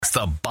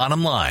The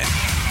Bottom Line.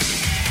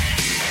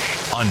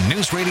 On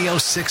News Radio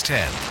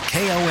 610,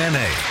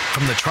 KONA.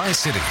 From the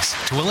Tri-Cities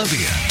to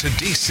Olympia to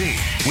D.C.,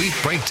 we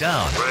break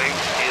down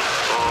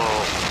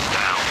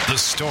the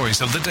stories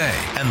of the day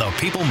and the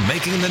people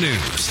making the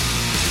news.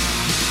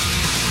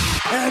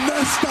 And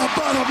that's the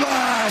bottom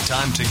line.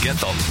 Time to get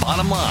the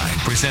bottom line.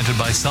 Presented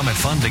by Summit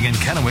Funding in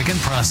Kennewick and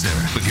Prosser.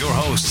 With your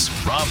hosts,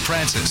 Rob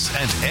Francis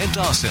and Ed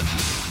Dawson.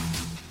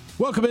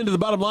 Welcome into the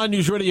Bottom Line,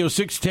 News Radio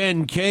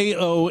 610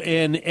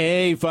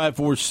 KONA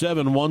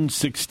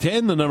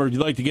 547-1610. The number if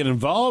you'd like to get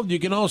involved. You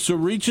can also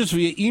reach us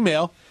via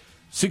email,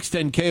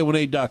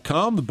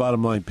 610KONA.com, the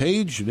Bottom Line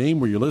page, your name,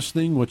 where you're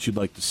listening, what you'd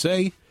like to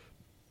say.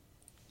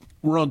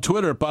 We're on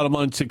Twitter at Bottom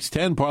Line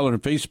 610, Parler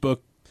and Facebook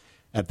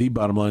at the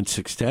Bottom Line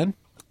 610,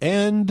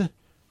 and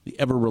the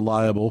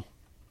ever-reliable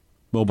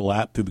mobile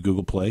app through the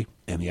Google Play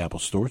and the Apple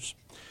stores.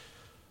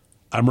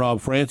 I'm Rob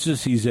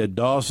Francis. He's Ed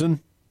Dawson.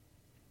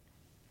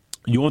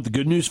 You want the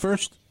good news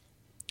first?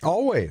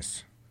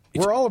 Always.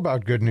 We're all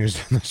about good news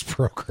in this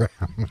program.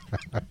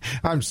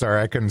 I'm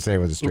sorry, I couldn't say it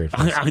with a straight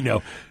face. I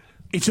know.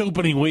 It's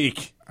opening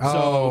week.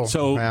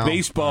 So well,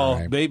 baseball,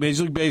 right.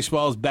 Major League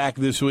Baseball is back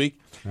this week.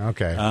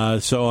 Okay.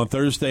 So on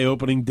Thursday,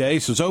 opening day.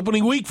 So it's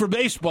opening week for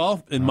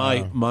baseball, in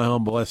my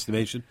humble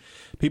estimation.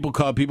 People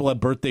have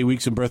birthday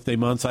weeks and birthday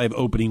months. I have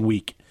opening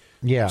week.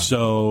 Yeah.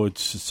 So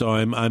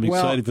I'm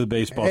excited for the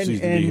baseball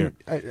season to be here.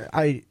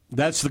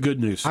 That's the good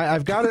news.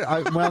 I've got to.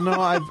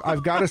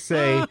 I've got to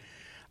say,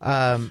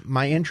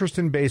 my interest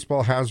in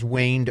baseball has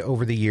waned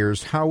over the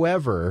years.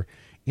 However,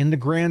 in the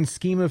grand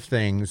scheme of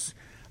things,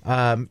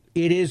 it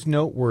is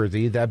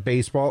noteworthy that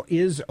baseball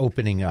is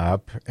opening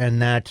up and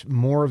that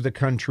more of the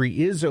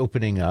country is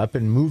opening up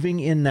and moving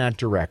in that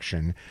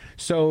direction.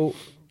 So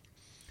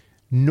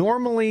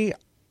normally,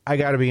 I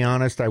got to be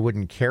honest, I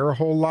wouldn't care a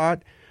whole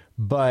lot,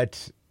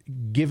 but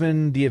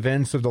given the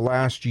events of the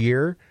last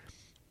year,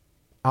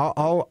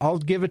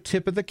 I'll give a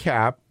tip of the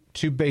cap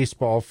to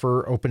baseball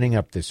for opening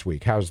up this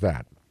week. How's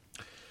that?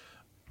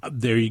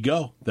 There you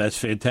go. That's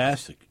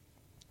fantastic.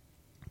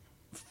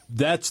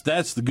 That's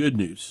the good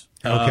news.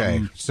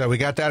 Okay, so we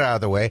got that out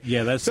of the way.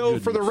 Yeah, that's so.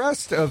 good For news. the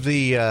rest of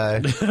the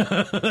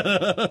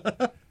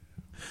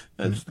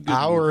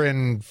hour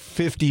and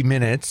 50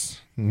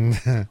 minutes,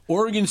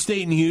 Oregon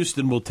State and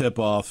Houston will tip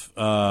off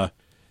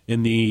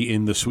in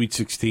the Sweet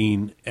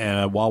 16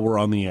 while we're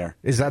on the air.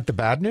 is that the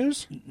bad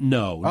news?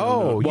 No.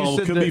 Oh, you well,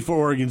 said it could that- be for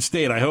Oregon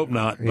State. I hope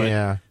not. But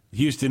Yeah.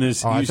 Houston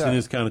is kind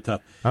of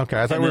tough.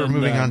 Okay, I thought And we were then,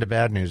 moving on to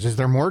bad news. Is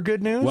there more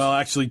good news? Well,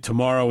 actually,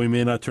 tomorrow we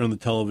may not turn the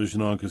television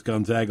on because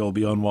Gonzaga will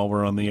be on while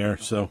we're on the air.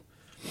 So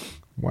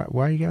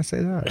why you gotta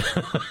say that?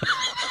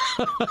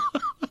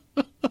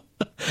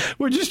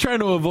 we're just trying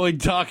to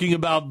avoid talking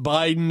about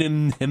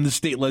Biden and the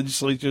state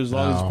legislature as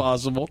long as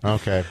possible.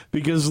 Okay.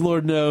 Because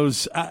Lord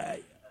knows,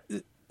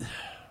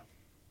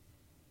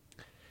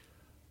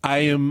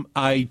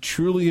 I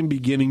truly am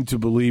beginning to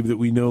believe that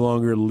we no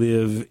longer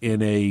live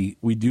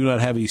we do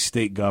not have a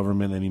state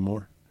government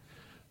anymore.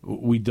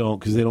 We don't,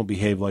 because they don't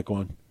behave like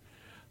one.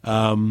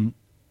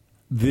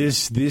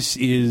 This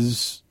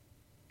is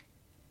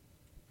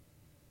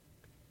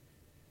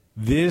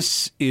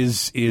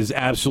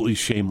absolutely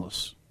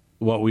shameless,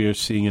 what we are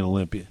seeing in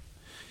Olympia.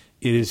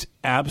 It is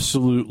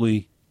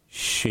absolutely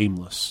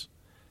shameless.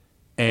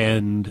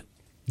 And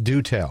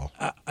do tell.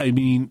 I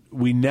mean,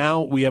 we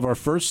have our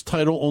first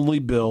title-only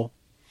bill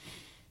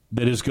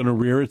that is going to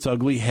rear its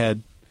ugly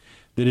head,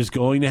 that is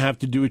going to have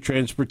to do with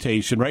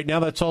transportation. Right now,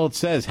 that's all it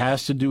says,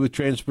 has to do with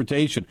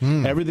transportation.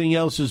 Everything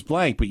else is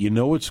blank, but you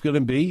know what it's going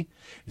to be?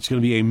 It's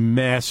going to be a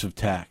massive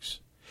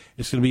tax.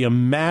 It's going to be a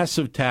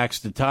massive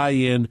tax to tie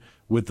in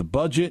with the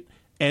budget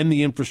and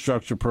the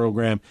infrastructure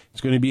program.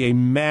 It's going to be a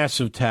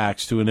massive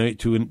tax to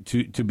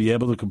be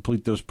able to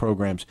complete those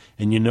programs.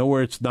 And you know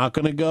where it's not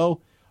going to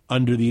go?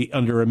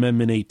 Under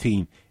Amendment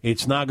 18.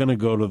 It's not going to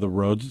go to the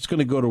roads. It's going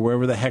to go to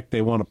wherever the heck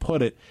they want to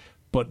put it.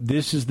 But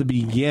this is the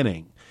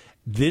beginning.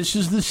 This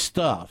is the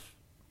stuff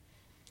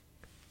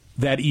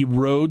that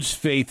erodes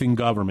faith in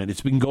government.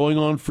 It's been going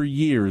on for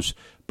years,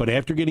 but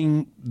after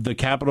getting the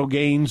capital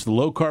gains, the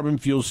low carbon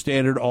fuel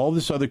standard, all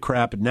this other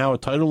crap, and now a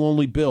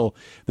title-only bill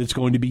that's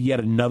going to be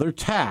yet another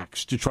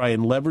tax to try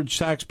and leverage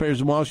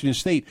taxpayers in Washington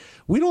State,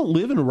 we don't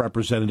live in a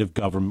representative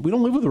government. We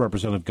don't live with a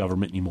representative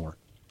government anymore.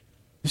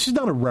 This is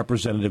not a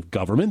representative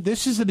government.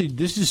 This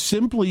is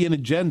simply an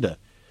agenda.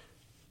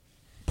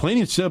 Plain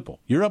and simple.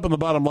 You're up on the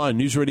Bottom Line.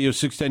 News Radio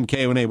 610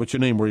 KONA. What's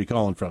your name? Where are you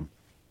calling from?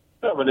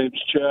 My name's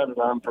Chad, and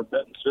I'm from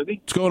Benton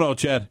City. What's going on,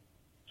 Chad?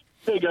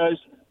 Hey, guys.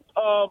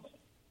 I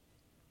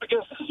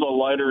guess this is a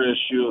lighter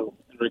issue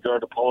in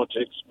regard to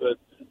politics, but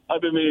I've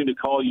been meaning to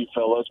call you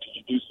fellas because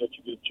you do such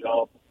a good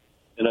job,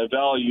 and I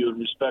value and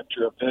respect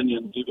your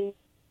opinions. Even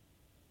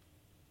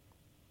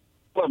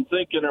what I'm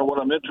thinking or what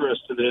I'm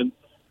interested in.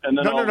 And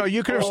then No.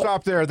 You could have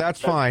stopped there. That's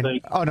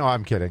fine. Oh, no,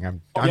 I'm kidding.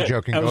 I'm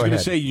joking. I was going to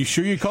say, you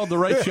sure you called the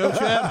right show,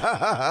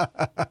 Chad?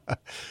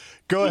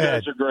 Go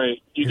ahead. You guys are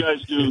great. You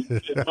guys do.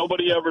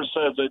 Nobody ever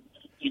says it.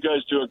 You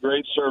guys do a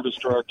great service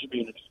to our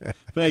community.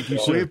 Thank you,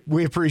 sir.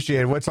 We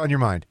appreciate it. What's on your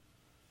mind?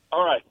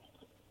 All right.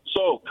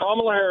 So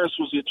Kamala Harris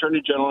was the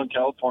Attorney General in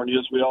California,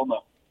 as we all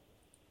know.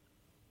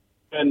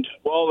 And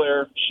while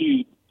there,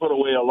 she put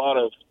away a lot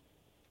of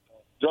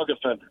drug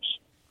offenders.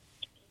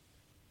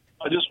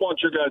 I just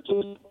want your guys to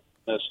listen to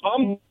this.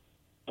 I'm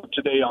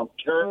today on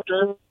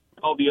character,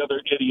 all the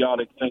other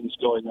idiotic things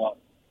going on.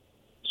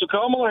 So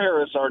Kamala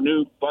Harris, our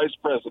new vice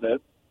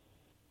president,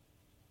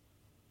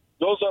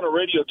 goes on a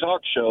radio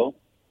talk show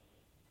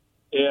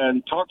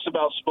and talks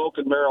about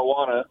smoking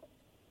marijuana,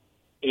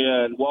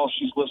 and while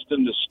she's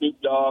listening to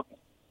Snoop Dogg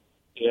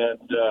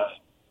and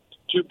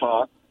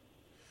Tupac,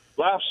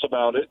 laughs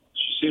about it.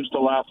 She seems to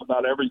laugh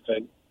about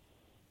everything.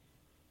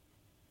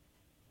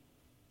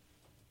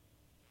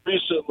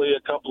 Recently,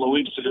 a couple of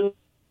weeks ago,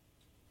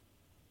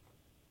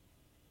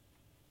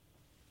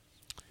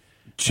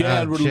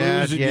 Chad, we're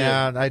losing you.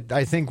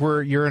 I think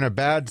you're in a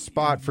bad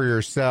spot for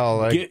your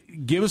cell.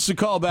 Give us a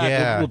call back.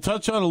 Yeah. We'll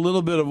touch on a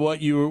little bit of what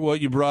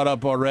you brought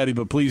up already,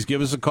 but please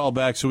give us a call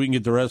back so we can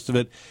get the rest of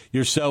it.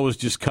 Your cell was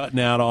just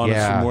cutting out on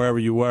us from wherever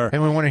you were,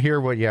 and we want to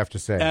hear what you have to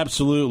say.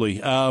 Absolutely.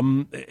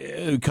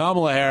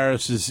 Kamala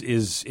Harris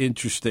is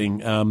interesting.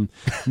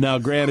 Now,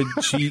 granted,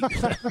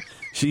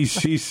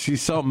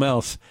 she's something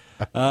else.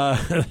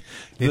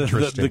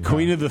 The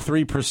queen of the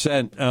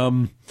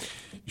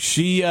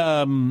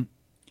 3%.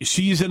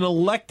 She's an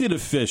elected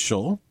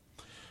official,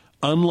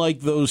 unlike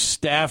those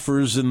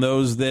staffers and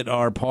those that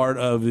are part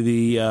of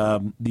the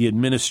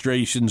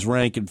administration's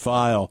rank and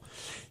file.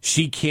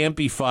 She can't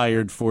be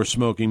fired for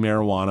smoking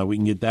marijuana. We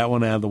can get that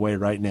one out of the way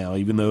right now,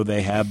 even though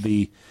they have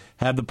the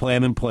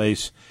plan in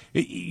place.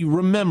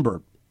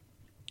 Remember,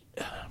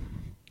 I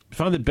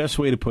found the best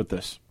way to put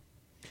this.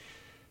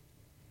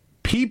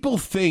 People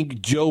think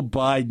Joe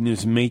Biden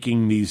is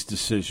making these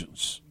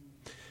decisions.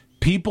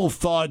 People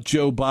thought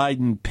Joe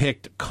Biden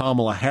picked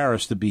Kamala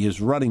Harris to be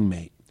his running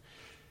mate.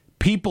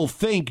 People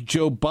think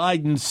Joe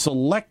Biden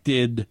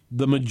selected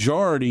the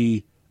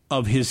majority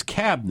of his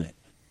cabinet.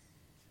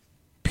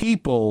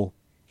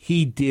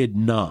 He did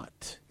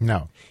not.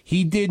 No.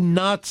 He did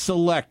not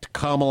select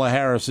Kamala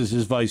Harris as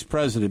his vice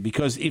president,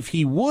 because if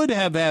he would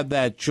have had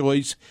that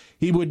choice,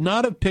 he would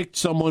not have picked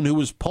someone who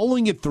was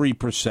polling at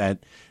 3%,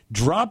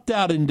 dropped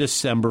out in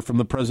December from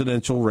the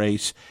presidential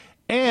race,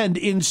 and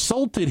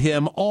insulted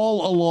him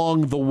all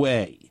along the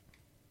way.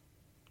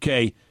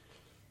 Okay?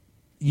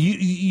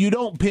 You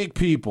don't pick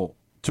people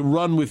to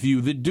run with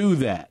you that do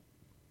that.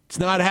 It's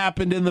not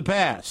happened in the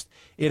past.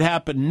 It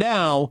happened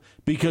now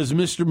because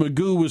Mr.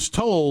 Magoo was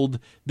told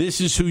this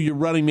is who your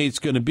running mate's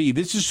going to be.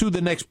 This is who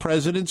the next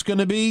president's going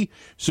to be.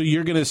 So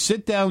you're going to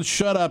sit down,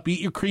 shut up, eat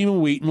your cream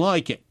and wheat, and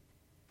like it.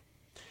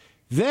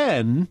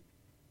 Then,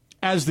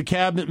 as the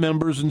cabinet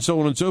members and so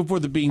on and so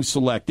forth are being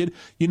selected,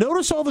 you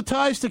notice all the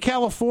ties to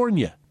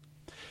California.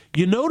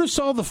 You notice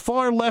all the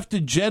far left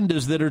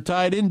agendas that are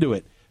tied into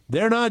it.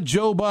 They're not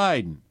Joe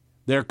Biden.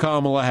 They're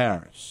Kamala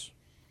Harris.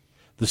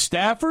 The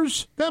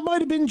staffers, that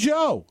might have been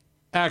Joe,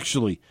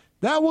 actually.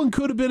 That one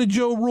could have been a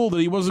Joe rule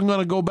that he wasn't going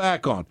to go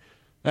back on.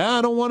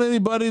 I don't want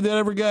anybody that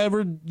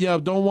ever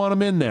don't want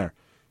him in there.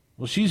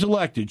 Well, she's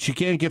elected. She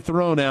can't get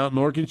thrown out,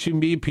 nor can she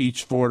be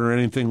impeached for it or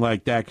anything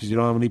like that, because you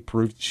don't have any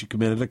proof that she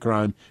committed a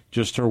crime,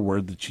 just her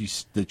word that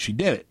she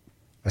did it.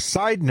 A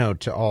side note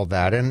to all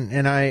that,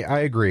 and I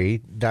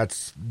agree,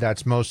 that's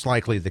most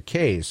likely the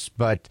case,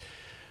 but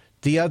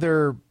the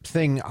other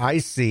thing I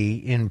see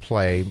in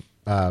play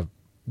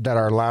that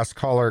our last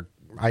caller,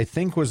 I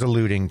think, was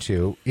alluding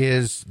to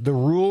is the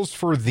rules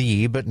for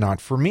thee, but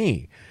not for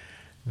me.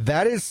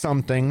 That is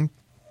something,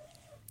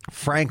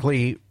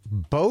 frankly,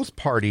 both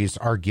parties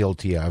are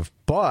guilty of,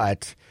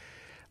 but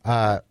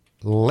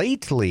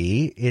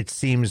lately it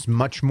seems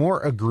much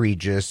more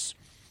egregious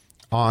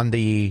on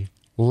the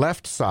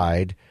left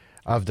side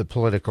of the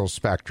political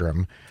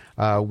spectrum,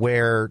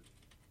 where,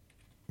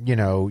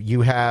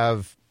 you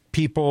have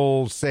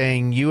people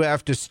saying you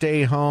have to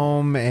stay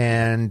home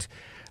and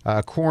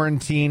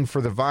quarantine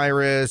for the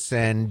virus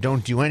and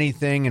don't do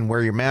anything and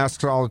wear your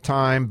masks all the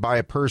time, by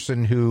a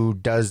person who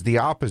does the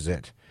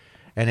opposite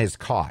and is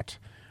caught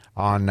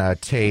on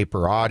tape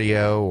or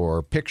audio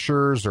or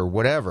pictures or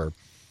whatever.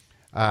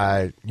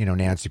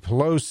 Nancy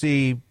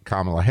Pelosi,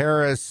 Kamala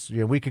Harris,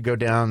 we could go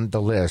down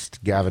the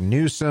list. Gavin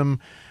Newsom,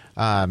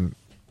 Cuomo,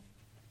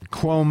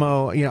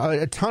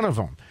 a ton of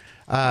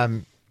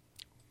them.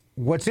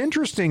 What's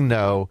interesting,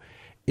 though,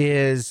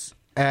 is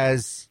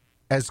as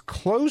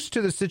close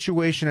to the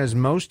situation as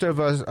most of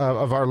us,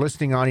 of our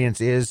listening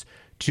audience, is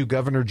to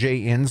Governor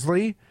Jay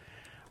Inslee,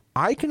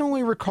 I can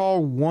only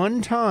recall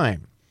one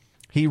time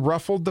he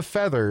ruffled the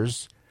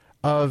feathers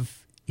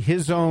of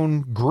his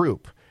own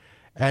group.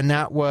 And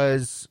that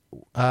was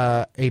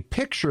a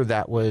picture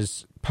that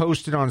was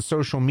posted on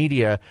social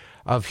media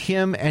of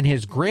him and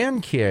his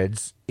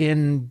grandkids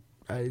in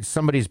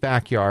somebody's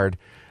backyard.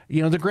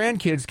 The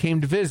grandkids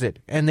came to visit,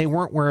 and they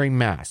weren't wearing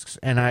masks.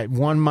 And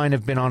one might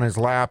have been on his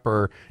lap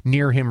or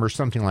near him or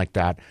something like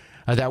that.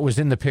 That was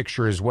in the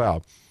picture as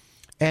well.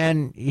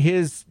 And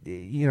his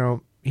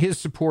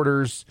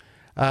supporters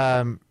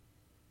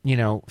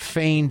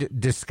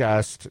feigned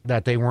disgust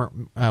that they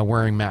weren't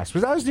wearing masks.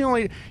 But that was the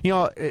only,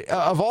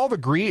 of all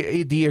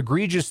the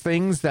egregious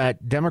things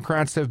that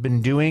Democrats have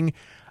been doing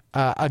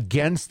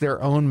against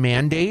their own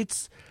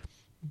mandates,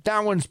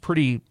 that one's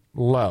pretty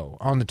low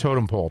on the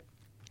totem pole.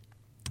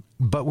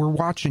 But we're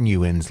watching you,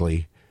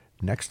 Inslee.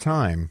 Next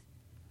time,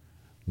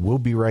 we'll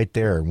be right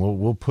there, and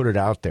we'll put it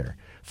out there.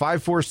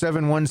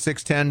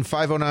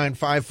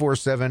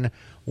 547-1610,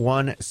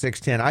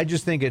 509-547-1610. I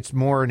just think it's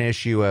more an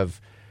issue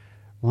of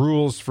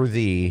rules for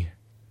thee,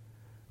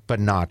 but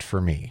not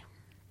for me.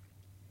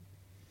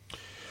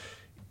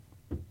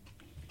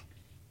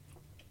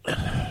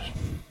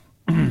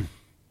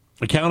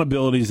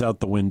 Accountability's out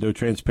the window.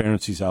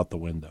 Transparency's out the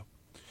window.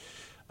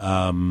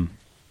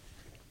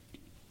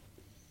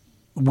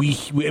 We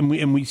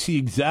see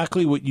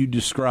exactly what you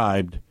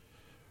described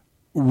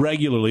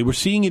regularly. We're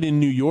seeing it in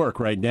New York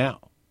right now.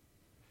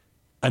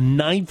 A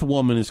ninth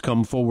woman has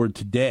come forward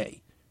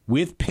today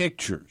with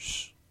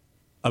pictures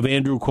of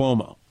Andrew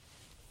Cuomo.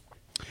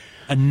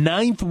 A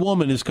ninth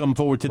woman has come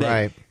forward today.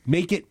 Right.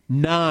 Make it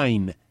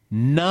 9.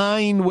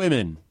 9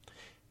 women.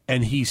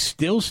 And he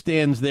still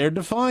stands there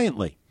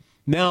defiantly.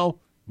 Now,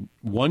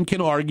 one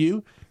can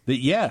argue that,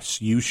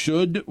 yes, you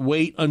should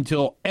wait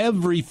until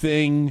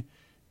everything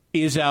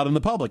is out in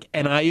the public.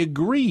 And I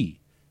agree.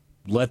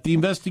 Let the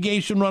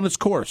investigation run its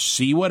course.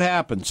 See what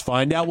happens.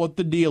 Find out what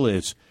the deal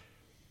is.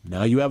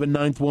 Now you have a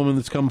ninth woman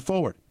that's come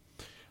forward.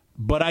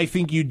 But I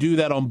think you do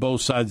that on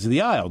both sides of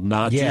the aisle.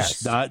 Not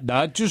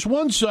just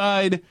one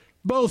side,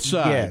 both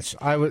sides. Yes,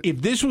 I would.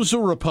 If this was a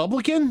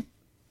Republican,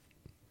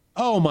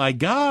 oh my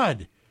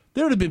God,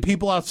 there would have been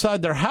people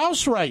outside their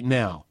house right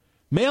now,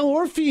 male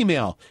or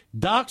female,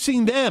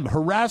 doxing them,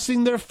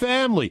 harassing their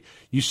family.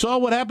 You saw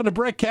what happened to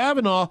Brett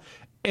Kavanaugh,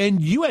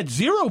 and you had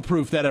zero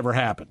proof that ever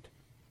happened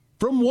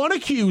from one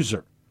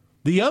accuser.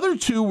 The other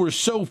two were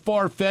so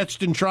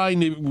far-fetched in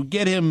trying to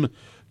get him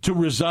to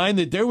resign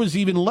that there was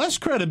even less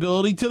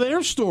credibility to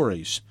their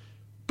stories.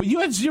 But you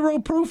had zero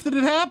proof that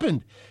it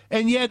happened.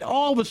 And yet,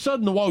 all of a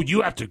sudden,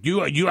 you have to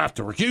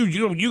recuse,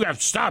 you have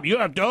to stop, you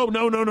have to,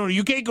 no,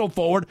 you can't go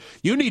forward.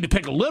 You need to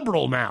pick a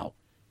liberal now.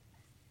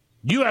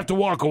 You have to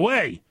walk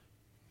away.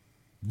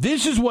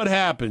 This is what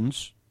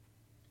happens.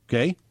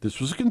 Okay, this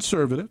was a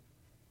conservative.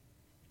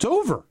 It's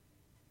over.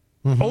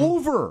 Mm-hmm.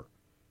 Over.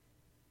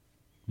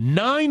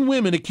 9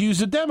 women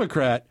accuse a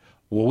Democrat.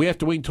 Well, we have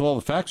to wait until all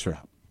the facts are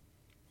out.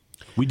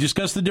 We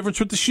discussed the difference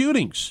with the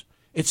shootings.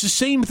 It's the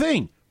same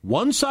thing.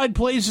 One side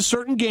plays a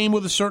certain game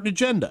with a certain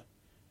agenda,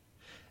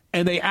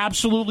 and they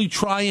absolutely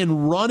try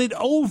and run it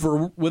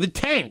over with a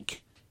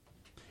tank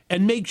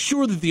and make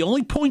sure that the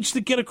only points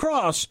that get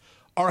across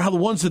are the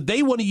ones that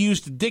they want to use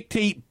to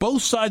dictate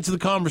both sides of the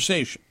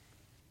conversation.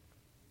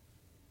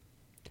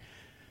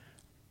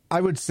 I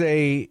would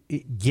say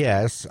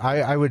yes.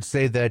 I would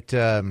say that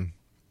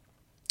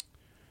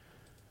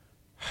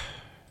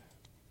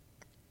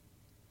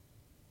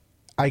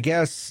I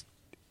guess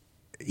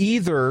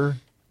either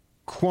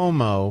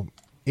Cuomo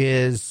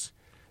is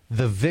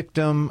the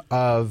victim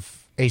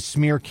of a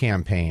smear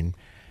campaign,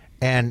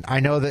 and I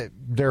know that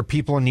there are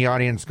people in the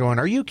audience going,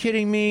 "Are you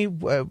kidding me?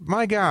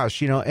 My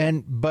gosh,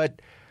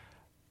 but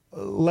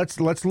let's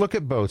look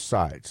at both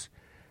sides.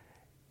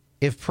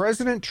 If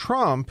President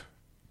Trump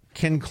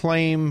can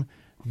claim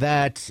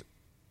that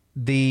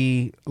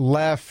the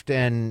left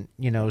and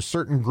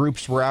certain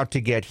groups were out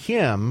to get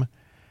him,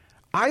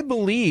 I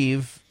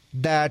believe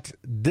that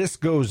this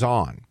goes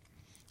on.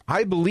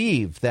 I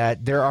believe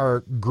that there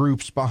are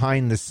groups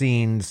behind the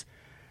scenes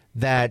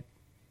that,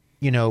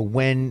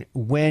 when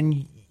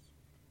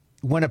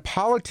a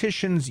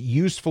politician's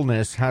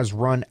usefulness has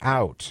run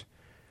out,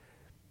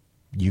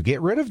 you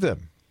get rid of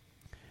them.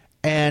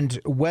 And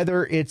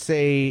whether it's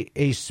a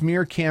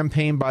smear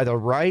campaign by the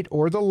right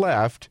or the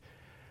left,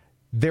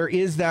 there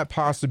is that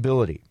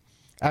possibility.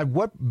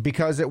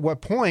 Because at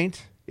what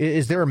point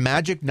is there a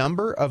magic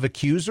number of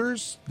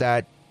accusers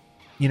that,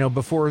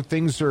 before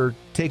things are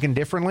taken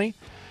differently?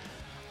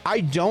 I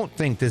don't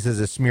think this is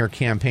a smear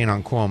campaign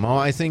on Cuomo.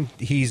 I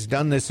think he's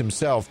done this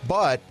himself,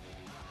 but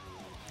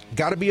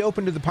got to be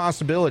open to the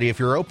possibility. If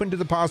you're open to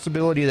the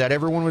possibility that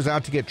everyone was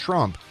out to get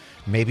Trump,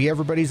 maybe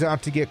everybody's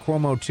out to get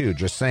Cuomo too.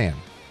 Just saying.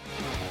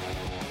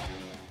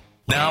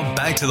 Now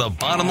back to the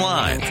bottom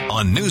line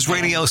on News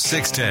Radio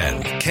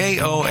 610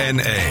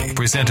 KONA,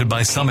 presented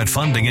by Summit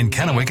Funding in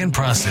Kennewick and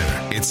Prosser.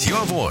 It's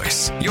your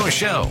voice, your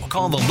show.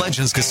 Call the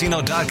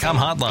legendscasino.com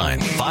hotline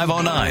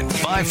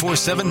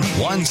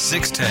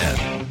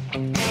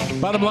 509-547-1610.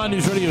 Bottom line,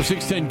 News Radio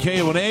 610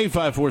 KONA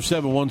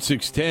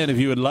 547-1610. If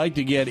you would like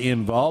to get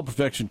involved,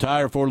 Perfection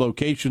Tire, 4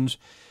 locations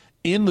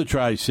in the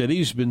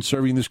Tri-Cities, been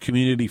serving this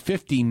community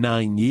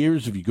 59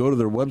 years. If you go to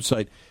their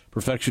website,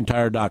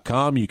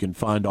 perfectiontire.com, you can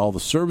find all the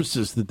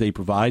services that they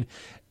provide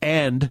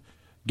and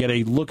get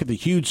a look at the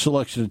huge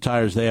selection of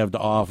tires they have to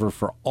offer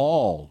for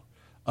all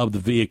of the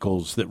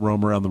vehicles that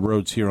roam around the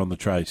roads here on the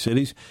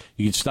Tri-Cities.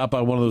 You can stop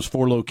by one of those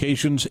 4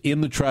 locations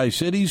in the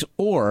Tri-Cities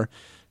or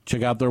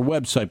Check out their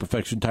website,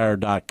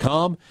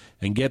 perfectiontire.com,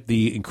 and get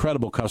the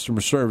incredible customer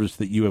service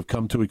that you have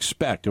come to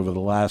expect over the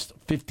last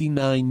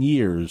 59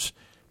 years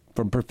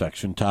from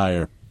Perfection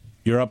Tire.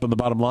 You're up on the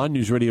bottom line,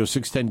 News Radio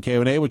 610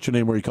 KONA. What's your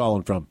name? Where are you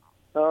calling from?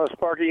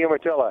 Sparky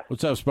Umatilla.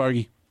 What's up,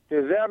 Sparky?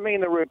 Does that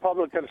mean the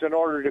Republicans, in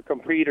order to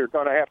compete, are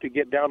going to have to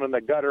get down in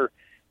the gutter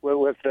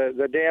with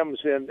the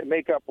Dems and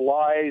make up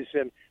lies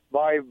and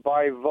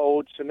buy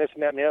votes and this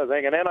and that and the other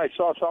thing? And then I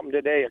saw something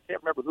today. I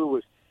can't remember who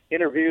was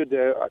interviewed.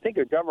 I think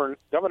the governor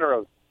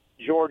of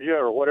Georgia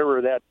or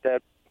whatever, that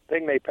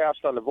thing they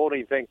passed on the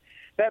voting thing.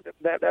 That's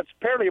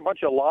apparently a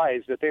bunch of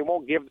lies, that they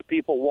won't give the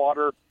people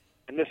water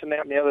and this and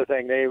that and the other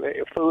thing.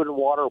 Food and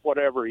water,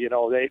 whatever. It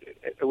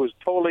was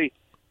totally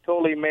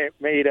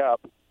made up.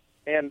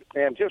 And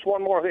just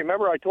one more thing.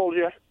 Remember I told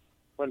you,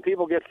 when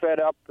people get fed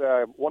up,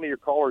 one of your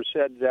callers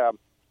said,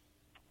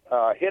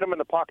 hit them in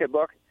the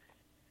pocketbook.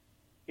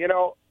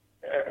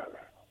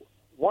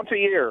 Once a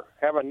year,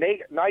 have a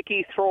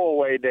Nike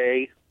throwaway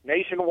day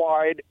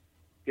nationwide,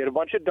 get a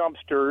bunch of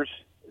dumpsters,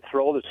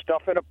 throw the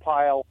stuff in a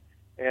pile,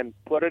 and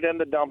put it in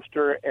the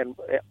dumpster, and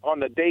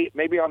on the date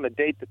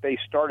that they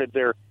started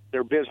their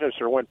business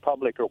or went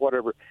public or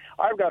whatever.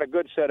 I've got a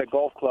good set of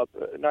golf club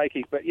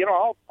Nike, but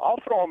I'll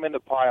throw them in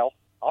the pile.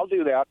 I'll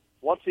do that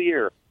once a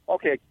year.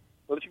 Okay,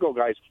 well, let's go,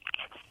 guys.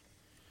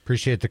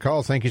 Appreciate the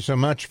call. Thank you so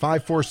much.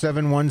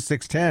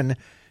 547-1610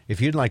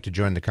 if you'd like to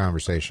join the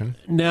conversation.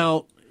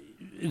 Now,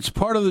 it's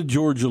part of the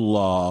Georgia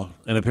law,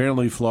 and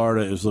apparently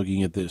Florida is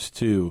looking at this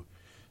too.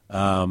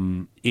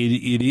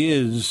 It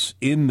is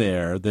in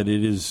there that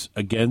it is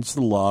against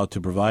the law to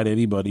provide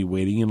anybody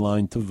waiting in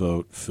line to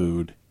vote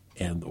food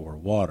and or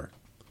water.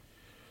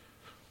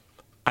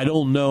 I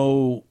don't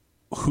know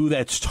who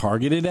that's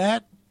targeted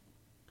at.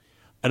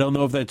 I don't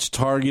know if that's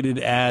targeted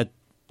at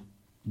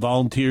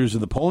volunteers in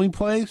the polling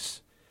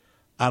place.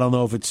 I don't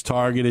know if it's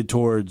targeted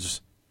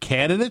towards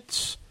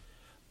candidates.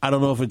 I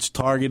don't know if it's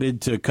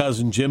targeted to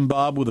cousin Jim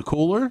Bob with a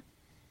cooler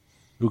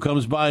who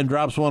comes by and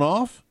drops one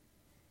off.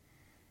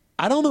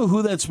 I don't know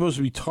who that's supposed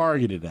to be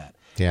targeted at.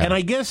 Yeah. And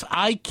I guess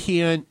I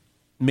can't,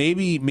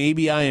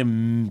 maybe I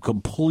am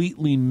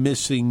completely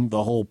missing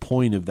the whole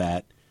point of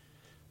that.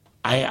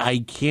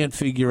 I can't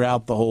figure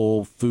out the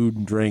whole food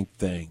and drink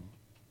thing.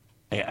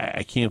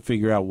 I can't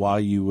figure out why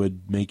you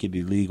would make it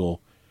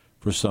illegal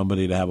for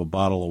somebody to have a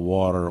bottle of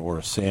water or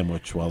a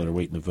sandwich while they're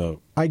waiting to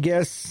vote. I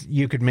guess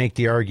you could make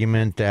the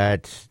argument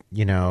that,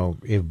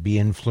 it'd be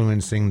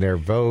influencing their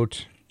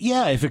vote.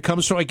 Yeah, if it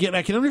comes from, I can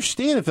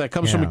understand if that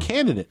comes from a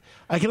candidate.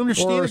 I can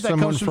understand if that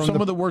comes from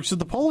someone that works at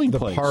the polling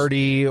place. The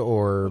party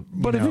or,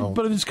 But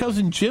if it's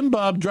cousin Jim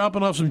Bob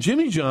dropping off some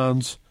Jimmy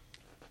John's,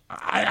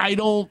 I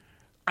don't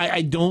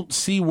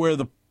see where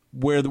the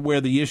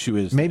issue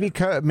is.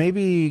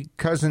 Maybe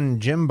cousin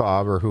Jim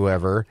Bob or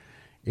whoever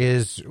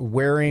is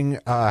wearing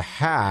a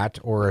hat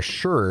or a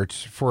shirt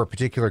for a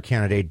particular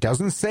candidate,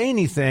 doesn't say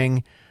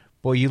anything.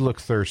 Boy, you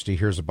look thirsty.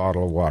 Here's a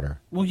bottle of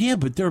water. Well, yeah,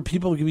 but there are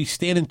people who can be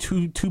standing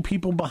two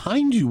people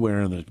behind you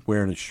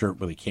wearing a shirt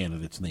with a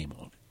candidate's name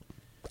on it.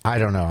 I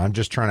don't know. I'm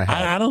just trying to help.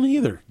 I don't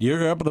either.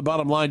 You're up at the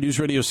bottom line. News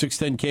Radio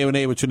 610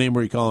 KONA. What's your name?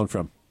 Where are you calling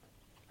from?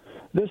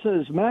 This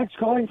is Max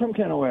calling from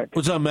Kennewick.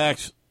 What's up,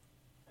 Max?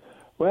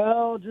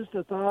 Well, just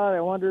a thought.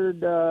 I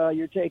wondered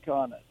your take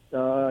on it.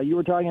 You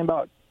were talking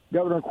about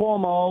Governor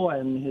Cuomo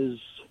and his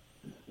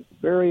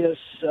various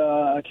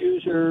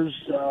accusers,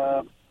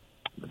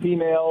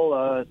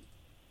 female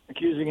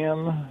accusing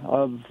him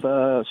of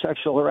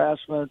sexual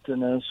harassment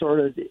and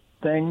assorted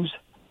things.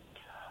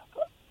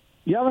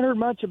 You haven't heard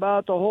much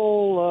about the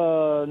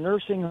whole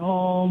nursing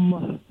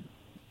home,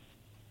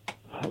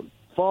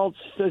 false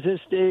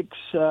statistics,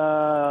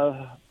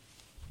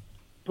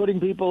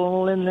 putting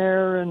people in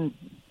there and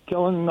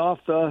killing off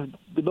the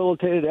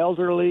debilitated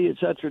elderly, et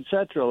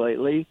cetera,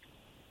 lately.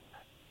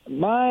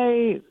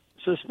 My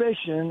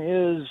suspicion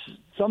is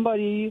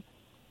somebody,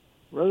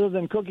 rather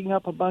than cooking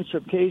up a bunch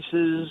of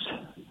cases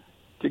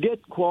to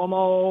get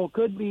Cuomo,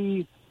 could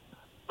be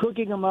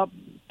cooking them up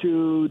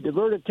to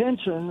divert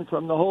attention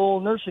from the whole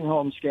nursing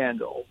home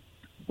scandal,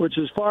 which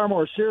is far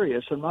more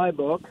serious in my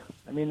book.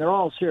 I mean, they're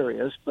all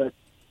serious, but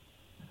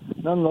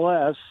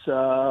nonetheless,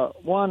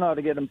 one ought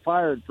to get him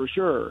fired for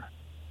sure.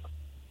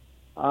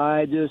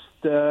 I just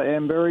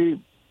I'm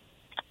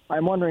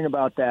wondering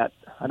about that.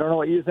 I don't know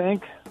what you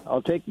think.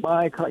 I'll take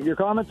your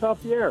comments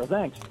off the air.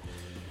 Thanks.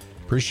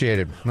 Appreciate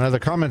it. Now, the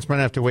comments might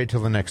have to wait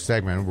till the next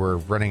segment. We're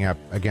running up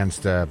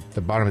against the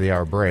bottom of the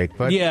hour break.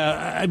 But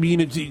yeah, I mean,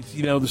 it's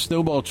the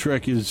snowball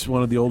trick is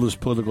one of the oldest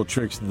political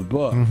tricks in the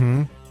book.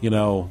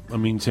 Mm-hmm. I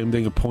mean, same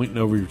thing of pointing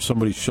over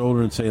somebody's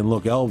shoulder and saying,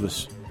 "Look,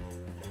 Elvis."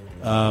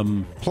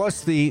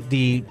 Plus,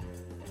 the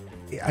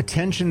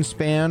attention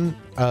span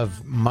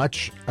of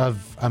much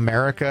of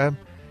America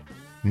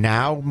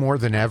now more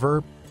than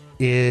ever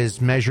is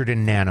measured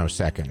in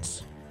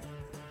nanoseconds.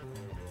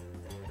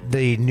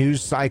 The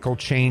news cycle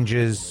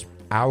changes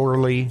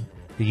hourly.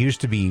 It used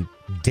to be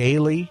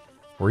daily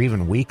or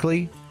even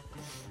weekly.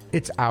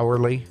 It's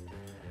hourly.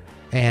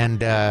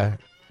 And, I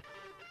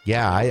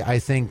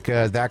think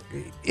that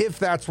if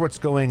that's what's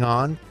going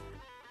on,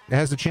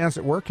 has a chance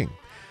at working.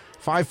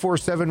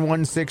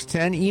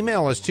 547-1610.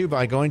 Email us, too,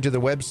 by going to the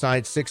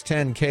website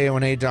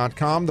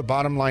 610kona.com, the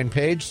bottom line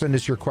page. Send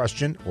us your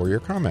question or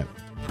your comment.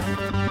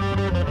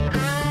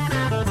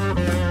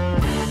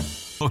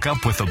 Hook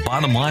up with the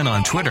Bottom Line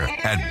on Twitter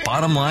at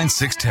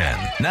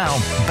BottomLine610. Now,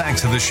 back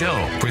to the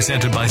show,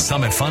 presented by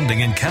Summit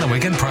Funding in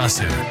Kennewick and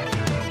Prosser.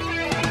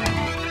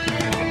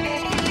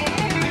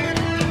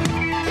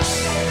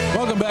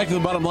 Welcome back to the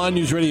Bottom Line,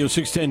 News Radio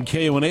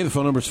 610 KONA. The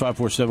phone number is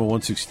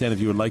 547-1610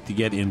 if you would like to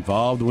get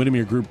involved.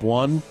 Windermere Group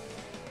 1,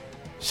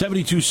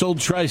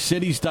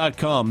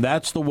 72soldtricities.com.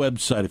 That's the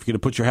website. If you're going to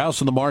put your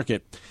house on the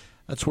market,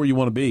 that's where you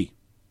want to be.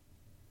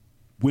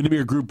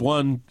 Windermere Group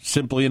 1,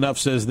 simply enough,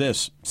 says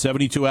this: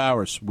 72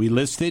 hours. We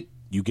list it.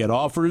 You get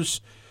offers.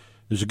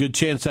 There's a good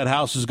chance that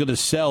house is going to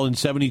sell in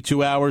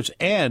 72 hours,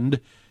 and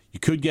you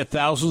could get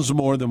thousands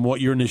more than what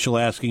your initial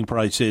asking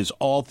price is,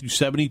 all through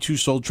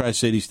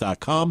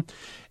 72soldtricities.com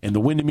and the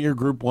Windermere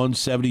Group 1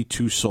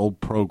 72 Sold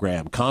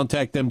program.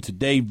 Contact them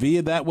today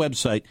via that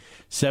website,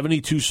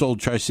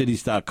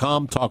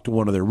 72soldtricities.com. Talk to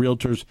one of their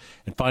realtors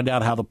and find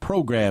out how the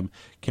program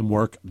can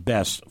work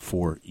best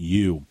for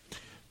you.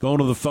 Going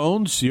to the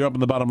phones, you're up on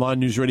the Bottom Line,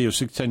 News Radio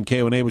 610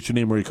 KONA. What's your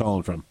name? Where are you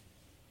calling from?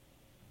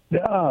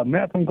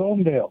 Matt from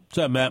Goldendale. What's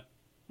up, Matt?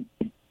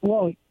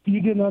 Well,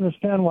 you didn't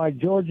understand why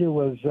Georgia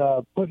was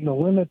putting a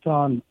limit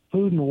on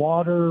food and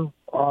water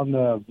on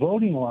the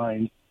voting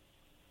lines.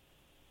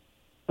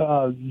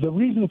 The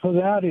reason for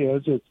that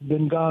is it's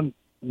been gone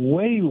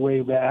way,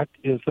 way back,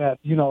 is that,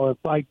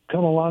 if I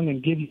come along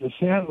and give you a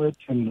sandwich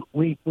and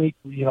week,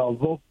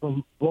 vote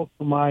for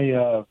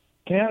my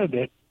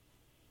candidate.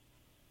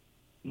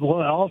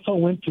 Well, I also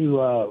went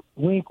to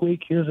Wink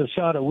Week. Here's a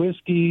shot of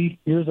whiskey.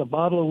 Here's a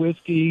bottle of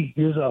whiskey.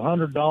 Here's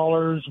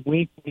 $100.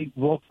 Wink Week,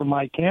 vote for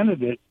my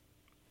candidate.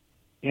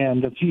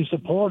 And if you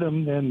support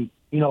him, then,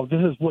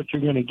 this is what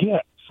you're going to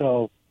get.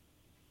 So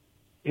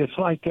it's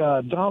like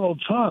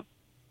Donald Trump,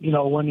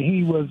 when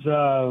he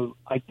was,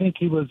 I think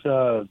he was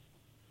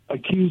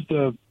accused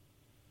of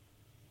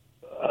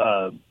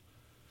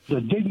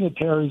the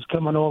dignitaries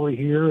coming over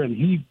here, and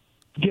he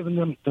giving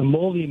them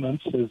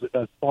emoluments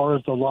as far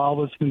as the law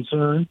was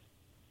concerned.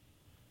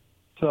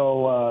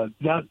 So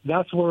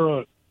that's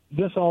where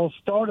this all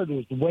started,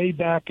 was way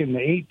back in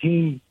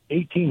the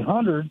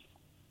 1800s.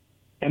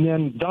 And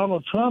then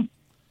Donald Trump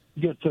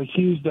gets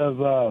accused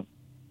of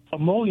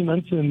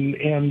emoluments,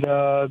 and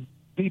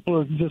people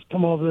are just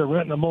come over there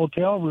renting a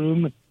motel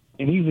room,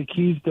 and he's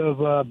accused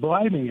of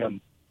bribing them.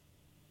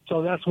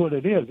 So that's what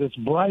it is. It's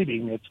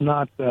bribing. It's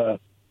not...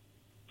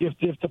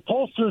 If the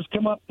pollsters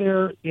come up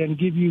there and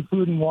give you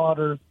food and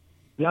water,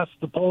 that's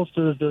the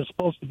pollsters. They're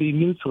supposed to be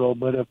neutral.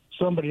 But if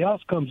somebody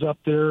else comes up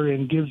there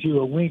and gives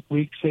you a wink,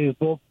 says,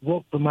 vote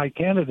for my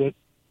candidate,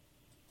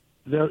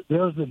 there's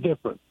the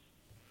difference.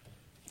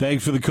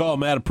 Thanks for the call,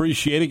 Matt.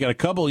 Appreciate it. Got a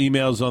couple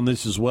emails on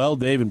this as well.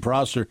 Dave in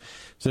Prosser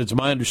said, it's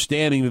my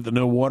understanding that the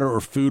no water or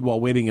food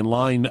while waiting in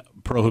line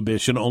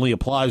prohibition only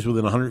applies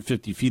within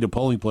 150 feet of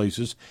polling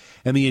places,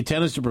 and the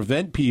intent is to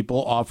prevent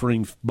people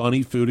offering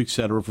money, food,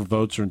 etc. for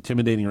votes or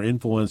intimidating or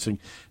influencing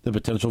the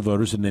potential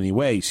voters in any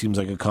way. Seems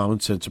like a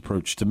common sense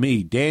approach to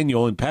me.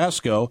 Daniel in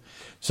Pasco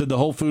said the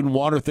whole food and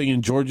water thing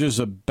in Georgia is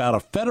about a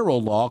federal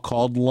law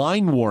called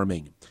line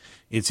warming.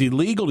 It's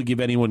illegal to give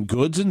anyone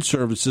goods and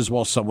services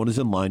while someone is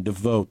in line to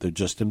vote. They're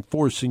just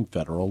enforcing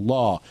federal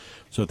law.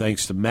 So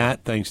thanks to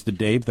Matt, thanks to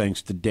Dave,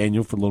 thanks to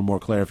Daniel for a little more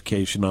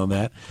clarification on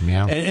that.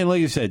 Yeah. And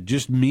like I said,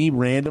 just me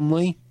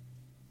randomly,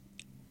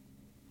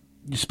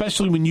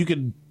 especially when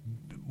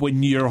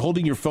you're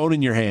holding your phone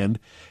in your hand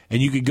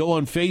and you could go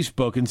on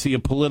Facebook and see a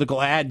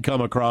political ad come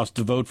across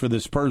to vote for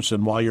this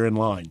person while you're in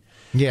line.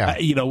 Yeah.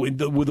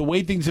 With the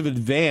way things have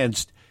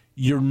advanced,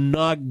 you're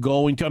not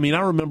going to. I mean,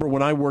 I remember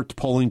when I worked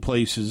polling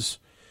places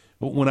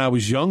when I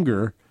was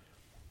younger,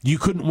 you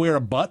couldn't wear a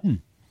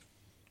button.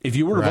 If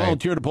you were to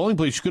volunteer at a polling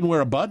place, you couldn't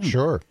wear a button.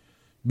 Sure.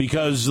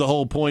 Because the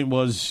whole point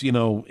was,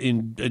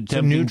 in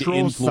attempting neutral to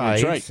influence,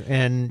 site, right?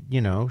 And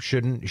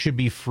should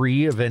be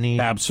free of any.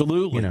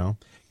 Absolutely.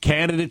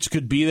 Candidates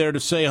could be there to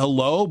say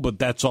hello, but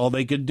that's all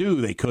they could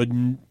do. They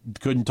couldn't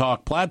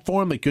talk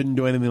platform. They couldn't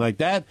do anything like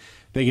that.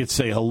 They could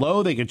say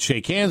hello. They could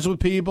shake hands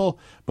with people,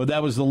 but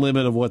that was the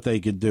limit of what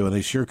they could do. And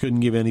they sure couldn't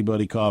give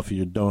anybody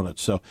coffee or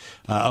donuts. So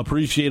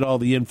appreciate all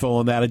the info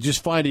on that. I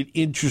just find it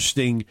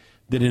interesting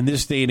that in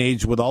this day and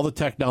age, with all the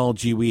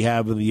technology we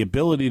have and the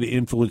ability to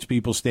influence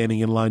people standing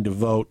in line to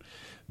vote,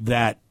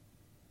 that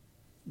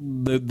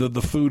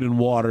the food and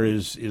water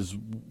is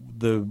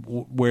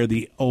where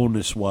the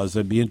onus was.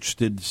 I'd be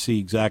interested to see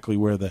exactly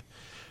where the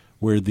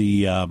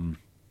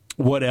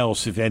what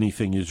else, if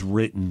anything, is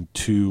written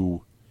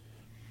to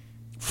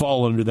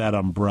fall under that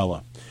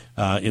umbrella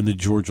in the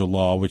Georgia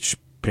law, which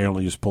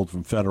apparently is pulled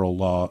from federal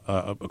law,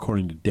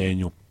 according to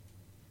Daniel.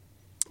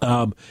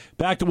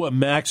 Back to what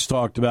Max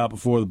talked about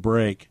before the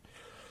break.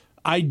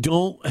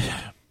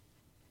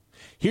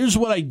 Here's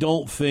what why I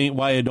don't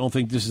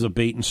think this is a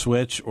bait and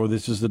switch or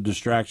this is a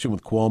distraction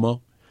with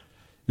Cuomo.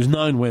 There's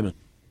 9 women.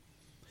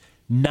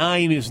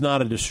 9 is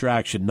not a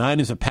distraction. 9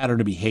 is a pattern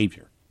of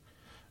behavior.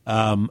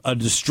 A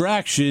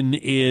distraction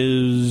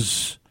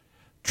is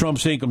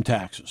Trump's income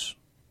taxes.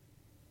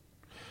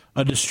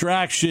 A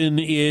distraction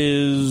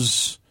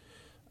is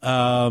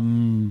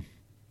bombing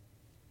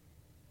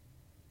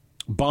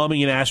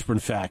an aspirin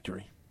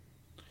factory.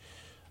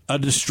 A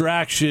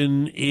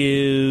distraction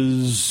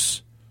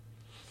is,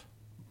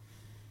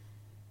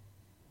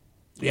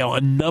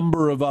 a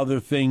number of other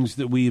things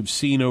that we have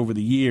seen over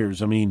the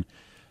years. I mean,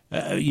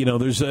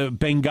 there's a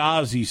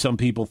Benghazi some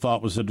people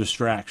thought was a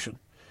distraction.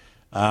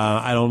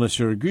 I don't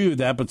necessarily agree with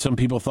that, but some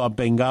people thought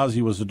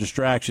Benghazi was a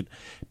distraction.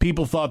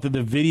 People thought that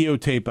the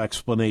videotape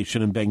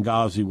explanation in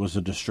Benghazi was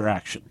a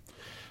distraction.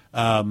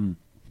 There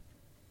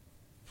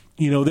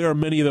are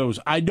many of those.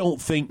 I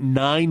don't think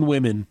 9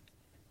 women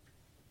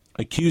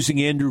accusing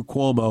Andrew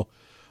Cuomo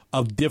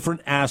of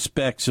different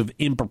aspects of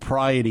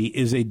impropriety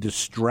is a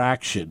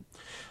distraction.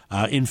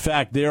 In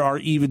fact, there are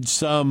even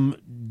some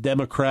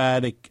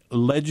Democratic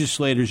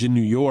legislators in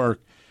New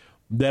York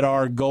that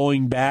are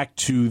going back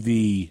to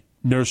the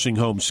nursing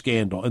home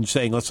scandal and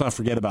saying, let's not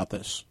forget about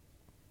this.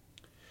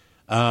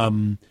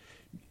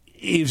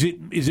 Is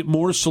it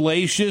more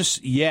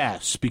salacious?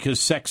 Yes, because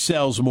sex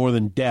sells more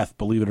than death,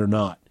 believe it or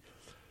not.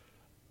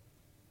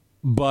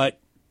 But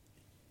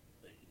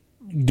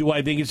do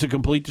I think it's a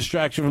complete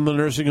distraction from the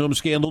nursing home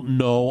scandal?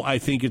 No, I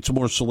think it's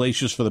more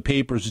salacious for the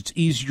papers. It's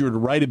easier to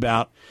write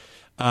about,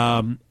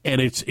 and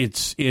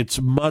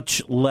it's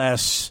much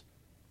less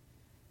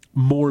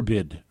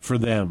morbid for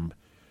them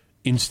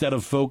instead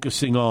of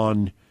focusing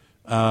on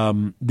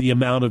the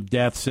amount of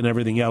deaths and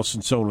everything else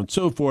and so on and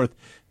so forth.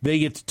 They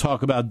get to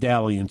talk about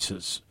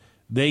dalliances.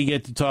 They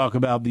get to talk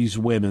about these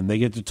women. They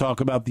get to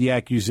talk about the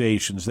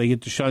accusations. They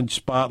get to shine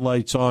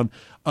spotlights on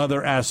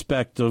other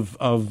aspects of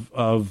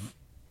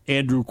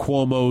Andrew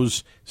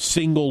Cuomo's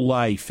single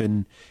life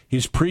and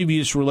his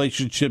previous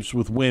relationships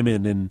with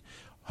women. And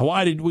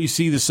why did we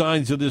see the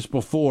signs of this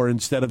before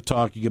instead of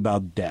talking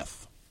about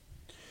death?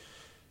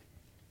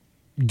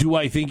 Do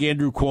I think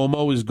Andrew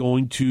Cuomo is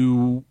going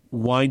to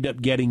wind up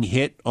getting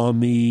hit on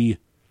the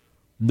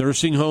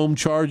nursing home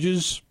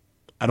charges?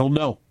 I don't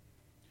know.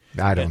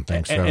 I don't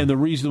think so. And the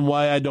reason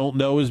why I don't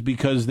know is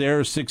because there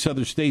are 6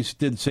 other states that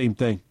did the same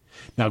thing.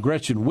 Now,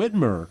 Gretchen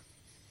Whitmer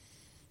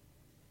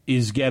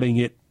is getting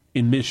it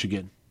in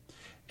Michigan.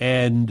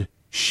 And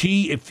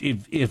she,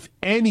 if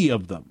any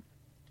of them,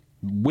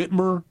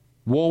 Whitmer,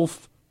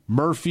 Wolf,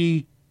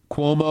 Murphy,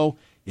 Cuomo,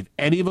 if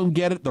any of them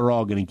get it, they're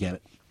all going to get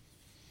it.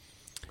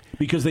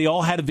 Because they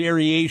all had a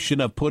variation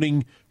of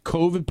putting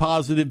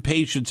COVID-positive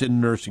patients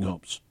in nursing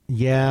homes.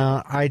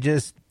 Yeah,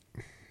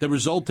 that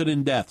resulted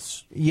in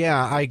deaths.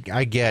 Yeah, I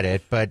get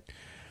it. But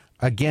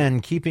again,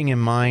 keeping in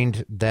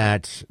mind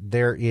that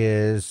there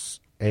is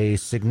a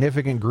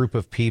significant group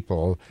of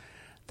people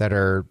that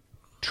are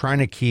trying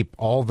to keep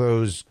all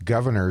those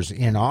governors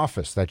in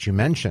office that you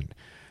mentioned.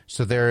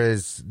 So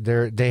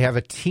they have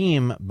a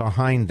team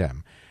behind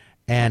them.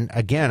 And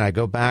again, I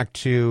go back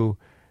to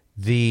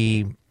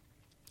the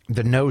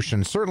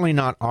notion, certainly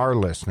not our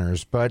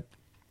listeners, but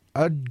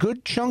a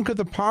good chunk of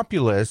the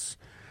populace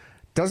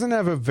doesn't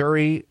have a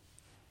very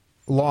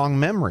long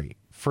memory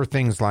for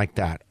things like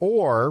that.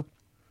 Or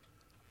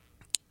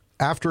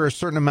after a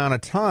certain amount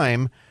of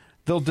time,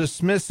 they'll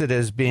dismiss it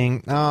as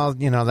being,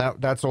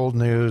 that's old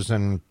news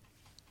and,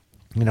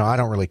 I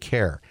don't really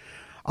care.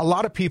 A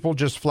lot of people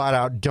just flat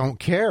out don't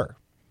care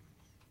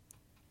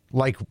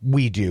like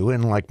we do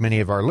and like many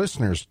of our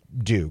listeners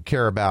do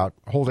care about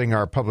holding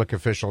our public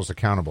officials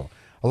accountable.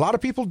 A lot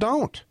of people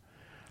don't.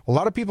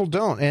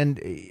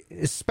 And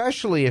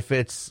especially if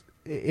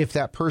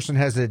that person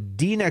has a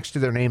D next to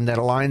their name that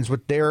aligns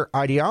with their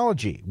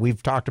ideology.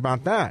 We've talked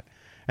about that.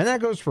 And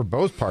that goes for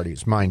both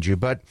parties, mind you.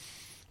 But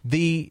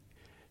the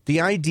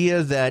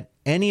idea that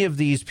any of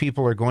these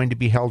people are going to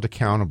be held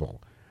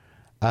accountable,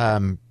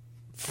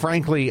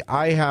 frankly,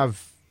 I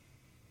have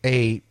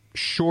a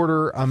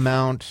shorter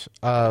amount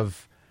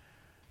of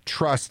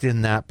trust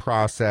in that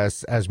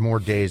process as more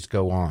days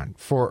go on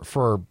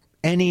for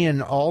any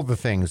and all the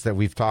things that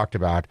we've talked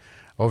about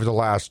over the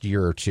last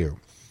year or two.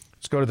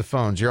 Let's go to the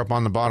phones. You're up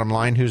on the bottom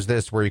line. Who's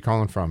this? Where are you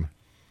calling from?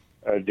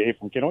 Dave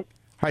from Kennewick.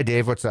 Hi,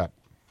 Dave. What's up?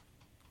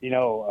 You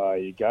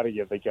got to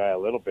give the guy a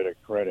little bit of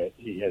credit.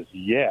 He has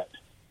yet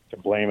to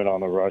blame it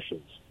on the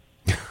Russians.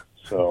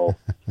 So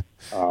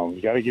you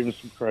got to give him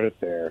some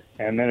credit there.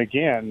 And then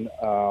again,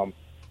 none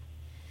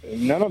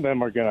of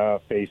them are going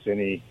to face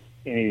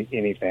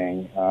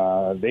anything.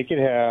 They could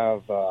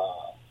have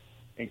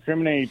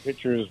incriminating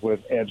pictures with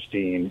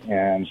Epstein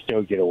and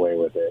still get away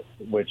with it,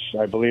 which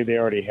I believe they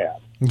already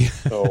have.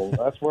 So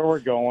that's where we're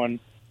going,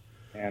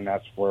 and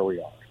that's where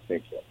we are.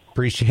 Thank you.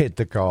 Appreciate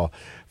the call.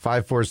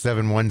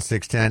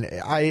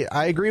 547-1610.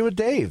 I agree with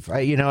Dave.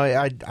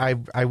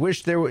 I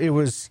wish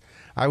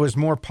I was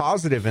more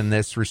positive in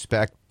this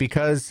respect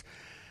because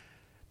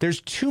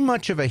there's too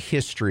much of a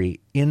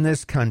history in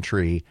this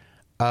country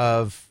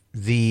of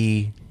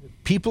the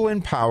people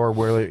in power,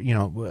 where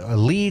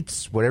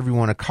elites, whatever you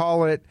want to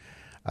call it,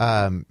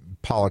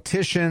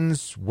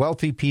 politicians,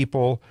 wealthy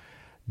people,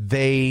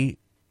 they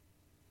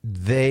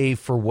they,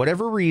 for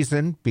whatever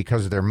reason,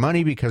 because of their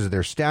money, because of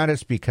their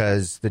status,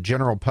 because the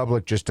general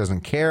public just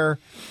doesn't care,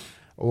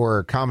 or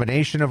a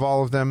combination of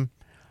all of them,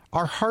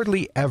 are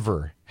hardly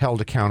ever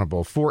held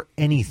accountable for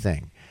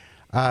anything.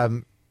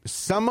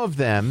 Some of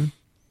them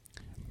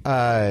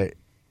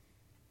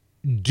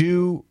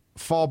do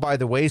fall by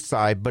the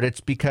wayside, but it's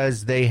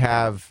because they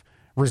have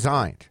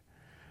resigned.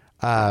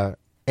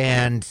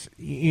 And,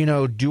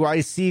 do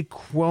I see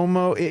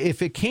Cuomo,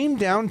 if it came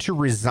down to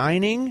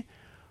resigning,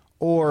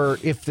 or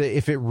if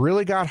it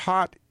really got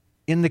hot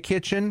in the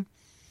kitchen,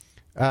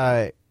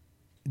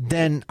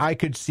 then I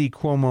could see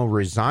Cuomo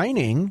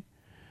resigning,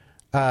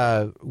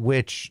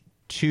 which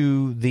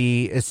to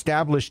the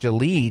established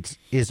elite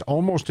is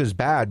almost as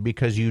bad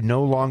because you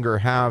no longer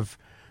have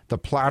the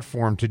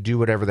platform to do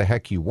whatever the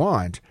heck you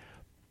want.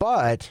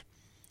 But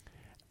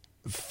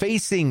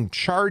facing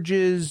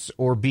charges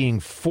or being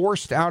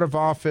forced out of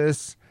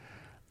office,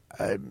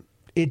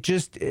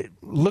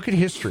 look at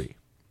history.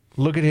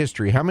 Look at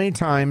history. How many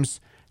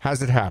times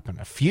has it happened?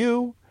 A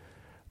few,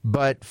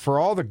 but for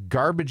all the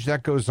garbage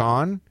that goes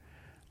on,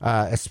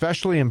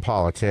 especially in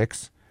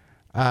politics,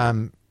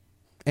 and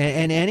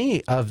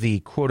any of the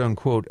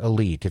quote-unquote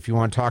elite, if you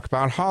want to talk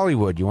about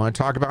Hollywood, you want to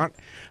talk about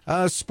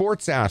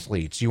sports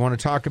athletes, you want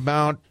to talk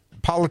about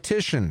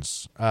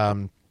politicians,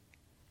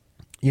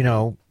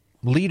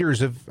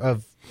 leaders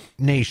of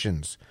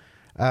nations.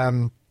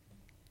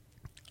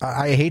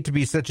 I hate to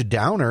be such a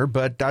downer,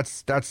 but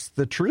that's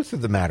the truth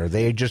of the matter.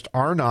 They just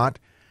are not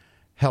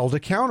held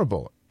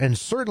accountable, and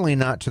certainly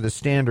not to the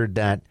standard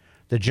that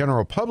the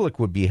general public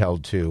would be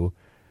held to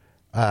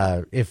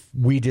if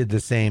we did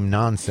the same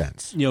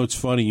nonsense. It's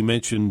funny you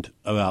mentioned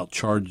about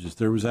charges.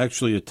 There was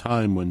actually a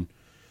time when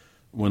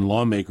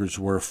lawmakers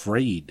were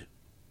afraid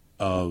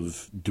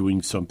of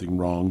doing something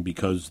wrong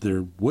because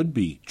there would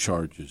be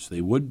charges.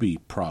 They would be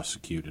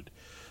prosecuted.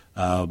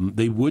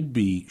 They would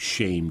be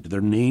shamed.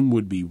 Their name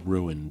would be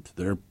ruined.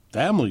 Their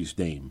family's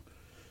name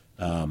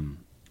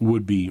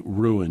would be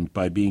ruined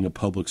by being a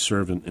public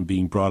servant and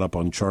being brought up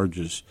on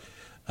charges.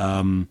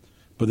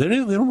 But they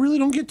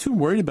don't get too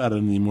worried about it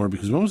anymore,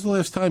 because when was the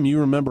last time you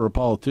remember a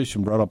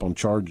politician brought up on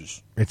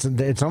charges?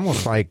 It's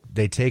almost like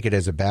they take it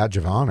as a badge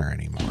of honor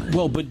anymore.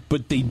 Well,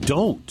 but they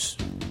don't.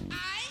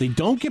 They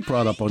don't get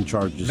brought up on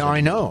charges. No,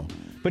 I know.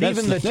 But That's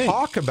even the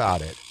talk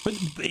about it,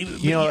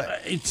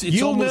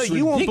 it's almost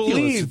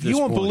ridiculous. You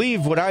won't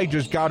believe what I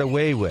just got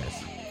away with.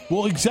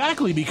 Well,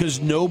 exactly,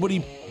 because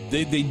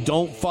they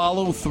don't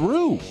follow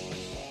through.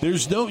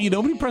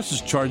 Nobody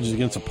presses charges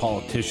against a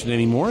politician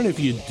anymore, and if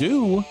you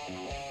do,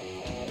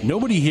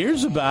 nobody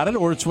hears about it,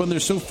 or it's when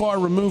they're so far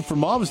removed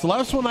from office. The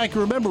last one I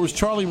can remember was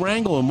Charlie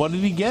Rangel, and what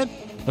did he get?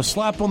 A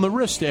slap on the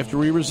wrist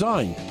after he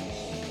resigned.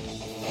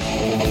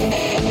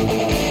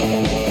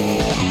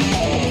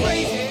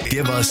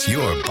 Give us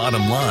your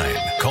bottom line.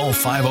 Call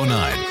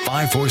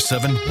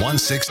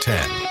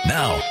 509-547-1610.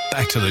 Now,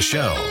 back to the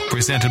show.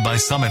 Presented by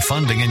Summit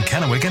Funding in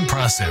Kennewick and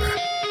Prosser.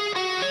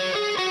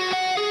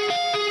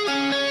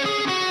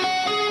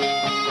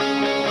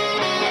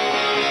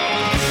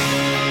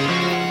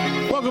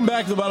 Welcome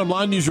back to the Bottom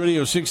Line, News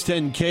Radio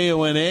 610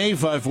 KONA,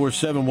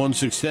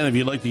 547-1610. If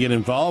you'd like to get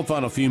involved,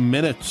 final few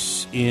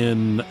minutes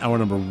in hour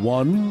number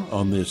 1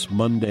 on this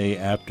Monday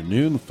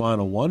afternoon, the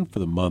final one for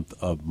the month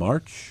of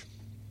March.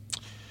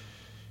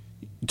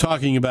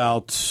 Talking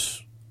about,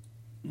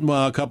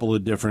 a couple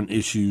of different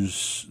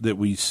issues that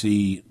we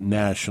see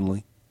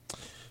nationally.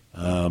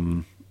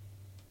 But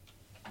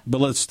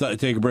let's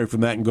take a break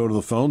from that and go to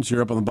the phones.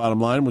 You're up on the Bottom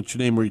Line. What's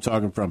your name? Where are you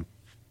talking from?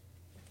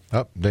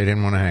 Oh, they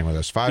didn't want to hang with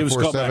us.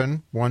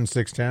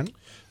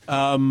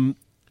 547-1610.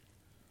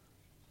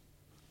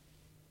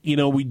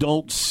 We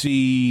don't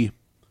see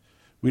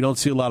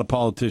a lot of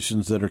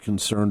politicians that are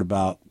concerned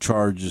about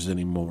charges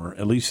anymore,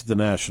 at least at the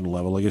national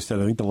level. Like I said,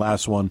 I think the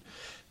last one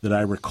that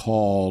I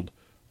recalled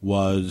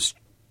was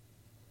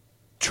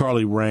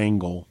Charlie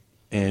Rangel.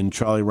 And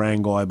Charlie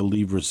Rangel, I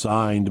believe,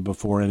 resigned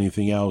before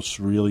anything else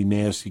really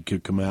nasty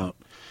could come out.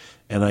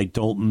 And I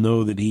don't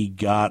know that he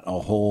got a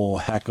whole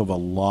heck of a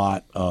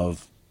lot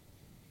of...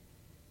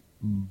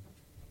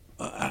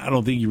 I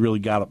don't think he really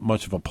got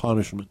much of a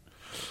punishment.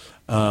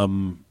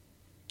 But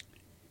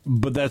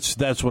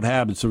that's what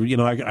happened. So,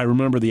 I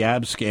remember the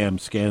Abscam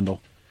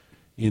scandal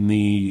in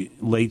the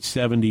late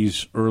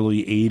 70s,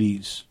 early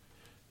 80s.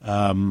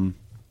 And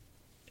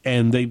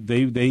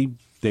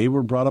they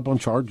were brought up on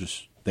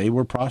charges. They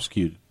were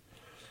prosecuted.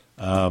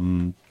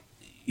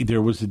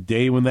 There was a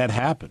day when that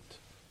happened.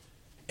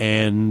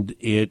 And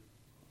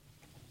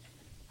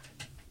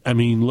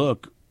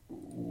look,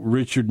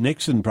 Richard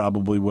Nixon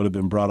probably would have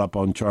been brought up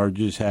on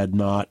charges had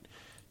not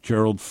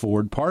Gerald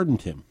Ford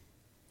pardoned him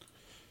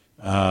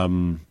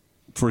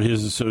for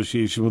his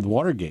association with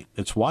Watergate.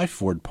 That's why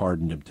Ford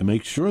pardoned him, to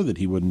make sure that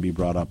he wouldn't be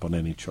brought up on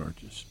any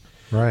charges.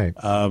 Right.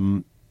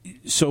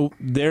 So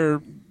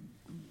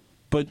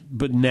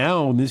but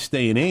now in this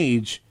day and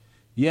age,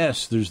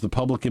 yes, there's the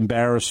public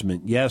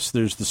embarrassment. Yes,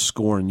 there's the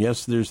scorn.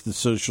 Yes, there's the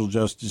social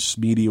justice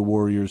media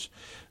warriors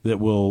that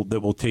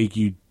will take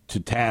you to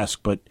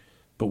task. But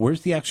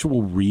where's the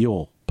actual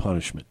real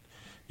punishment?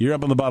 You're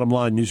up on the bottom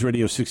line. News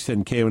Radio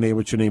 610 KONA.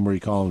 What's your name? Where are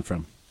you calling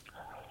from?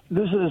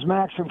 This is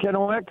Max from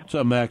Kennewick. What's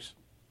up, Max?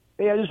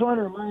 Hey, I just want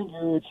to remind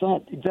you, it's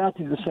not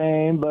exactly the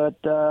same, but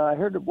I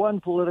heard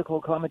one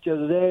political comment the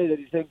other day that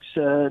he thinks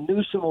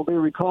Newsom will be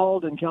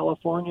recalled in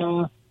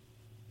California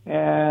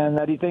and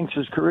that he thinks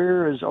his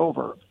career is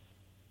over.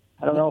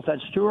 I don't know if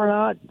that's true or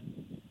not.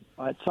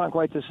 It's not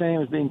quite the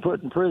same as being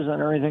put in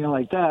prison or anything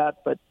like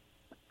that, but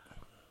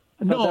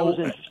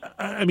no,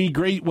 I mean,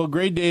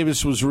 Gray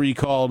Davis was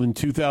recalled in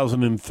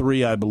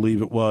 2003, I believe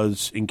it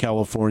was, in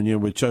California,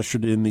 which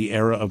ushered in the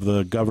era of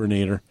the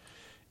governor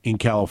in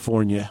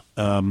California.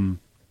 As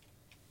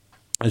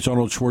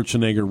Arnold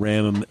Schwarzenegger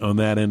ran on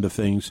that end of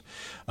things.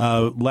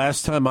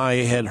 Last time I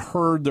had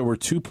heard, there were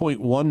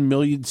 2.1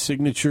 million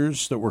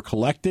signatures that were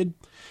collected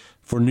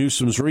for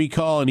Newsom's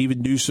recall, and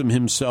even Newsom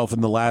himself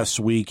in the last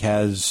week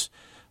has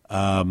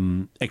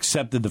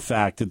accepted the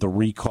fact that the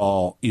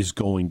recall is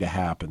going to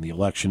happen. The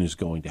election is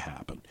going to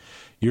happen.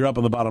 You're up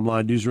on the bottom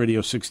line. News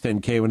Radio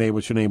 610 KONA.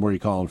 What's your name? Where are you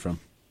calling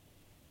from?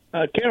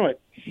 Kennewick.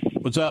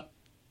 What's up?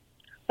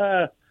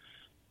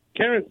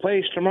 Kennewick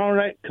plays tomorrow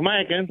night,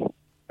 Kamaikan.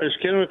 Is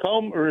Kennewick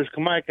home or is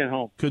Kamaikan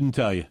home? Couldn't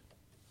tell you.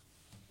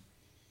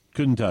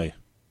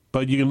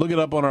 But you can look it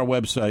up on our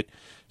website,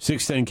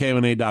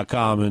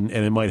 610KONA.com, and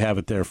it might have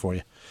it there for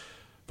you.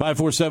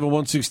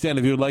 547-1610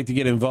 if you would like to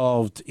get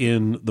involved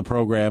in the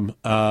program.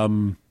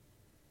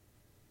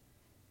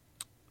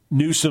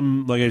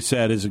 Newsom, like I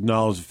said, has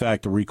acknowledged the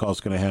fact the recall is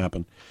going to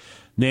happen.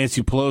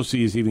 Nancy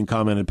Pelosi has even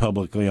commented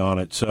publicly on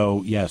it.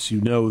 So, yes, you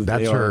know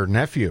that's her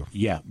nephew.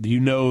 Yeah, you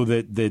know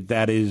that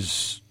it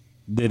is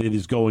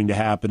going to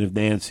happen if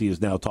Nancy is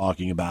now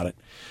talking about it.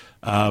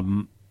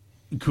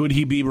 Could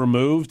he be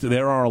removed?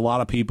 There are a lot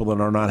of people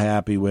that are not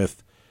happy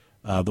with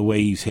the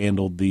way he's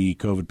handled the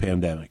COVID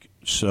pandemic.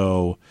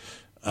 So,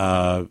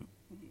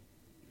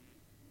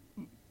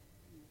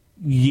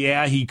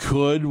 yeah, he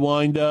could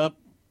wind up,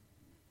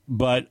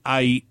 but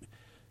I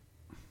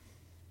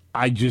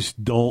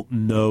just don't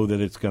know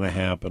that it's going to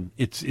happen.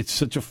 It's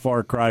such a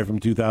far cry from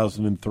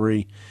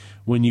 2003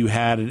 when you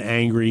had an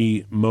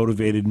angry,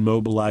 motivated,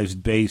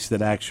 mobilized base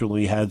that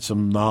actually had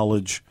some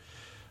knowledge.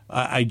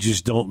 I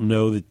just don't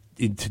know that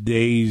in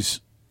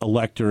today's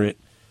electorate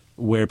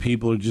where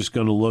people are just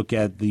going to look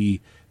at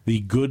the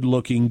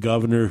good-looking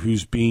governor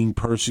who's being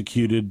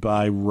persecuted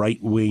by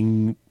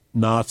right-wing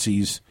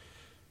Nazis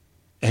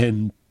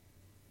and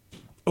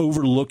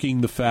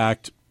overlooking the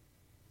fact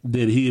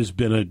that he has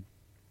been a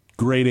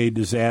grade A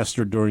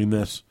disaster during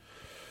this,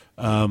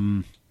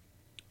 that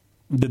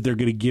they're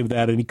going to give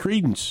that any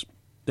credence.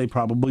 They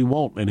probably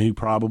won't, and he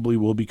probably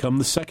will become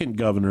the second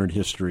governor in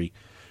history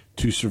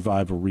to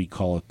survive a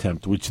recall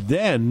attempt, which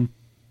then,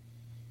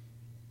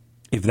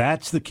 if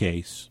that's the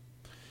case,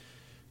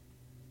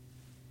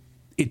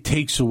 it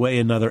takes away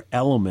another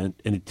element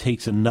and it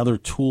takes another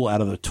tool out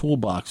of the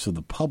toolbox of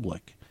the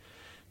public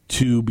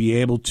to be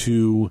able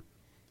to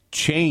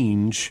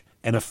change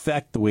and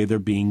affect the way they're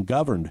being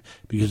governed.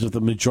 Because if the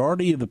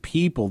majority of the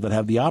people that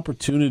have the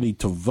opportunity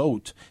to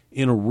vote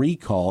in a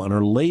recall and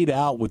are laid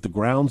out with the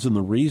grounds and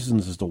the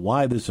reasons as to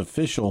why this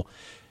official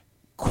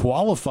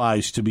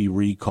qualifies to be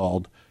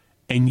recalled,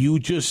 and you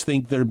just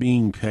think they're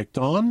being picked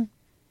on,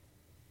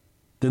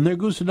 then there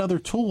goes another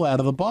tool out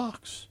of the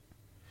box.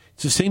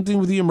 It's the same thing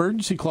with the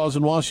emergency clause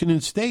in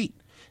Washington State.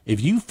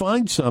 If you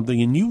find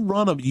something and you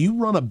run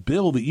a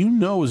bill that you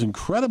know is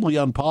incredibly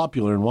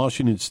unpopular in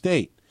Washington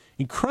State,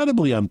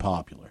 incredibly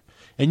unpopular,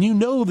 and you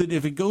know that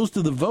if it goes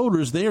to the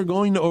voters, they are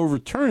going to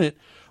overturn it,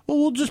 well,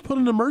 we'll just put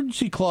an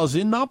emergency clause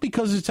in, not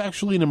because it's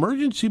actually an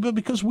emergency, but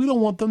because we don't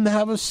want them to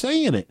have a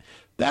say in it.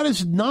 That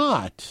is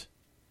not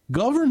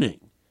governing.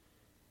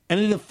 And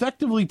it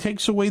effectively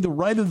takes away the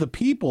right of the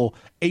people,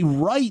 a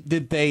right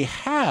that they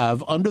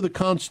have under the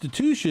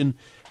Constitution,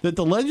 that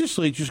the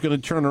legislature is going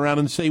to turn around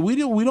and say, we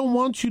don't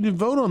want you to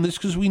vote on this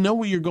because we know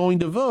what you're going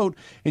to vote,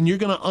 and you're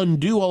going to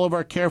undo all of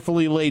our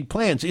carefully laid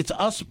plans. It's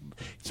us.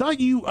 It's not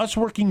us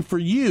working for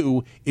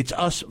you. It's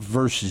us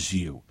versus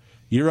you.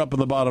 You're up on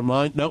the bottom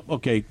line. Nope.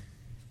 Okay.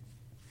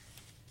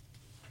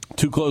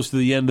 Too close to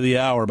the end of the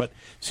hour. But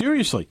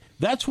seriously,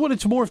 that's what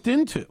it's morphed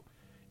into.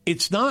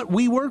 It's not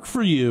we work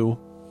for you.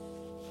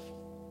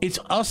 It's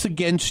us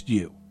against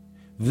you.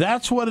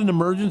 That's what an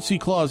emergency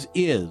clause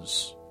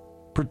is,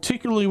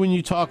 particularly when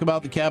you talk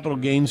about the capital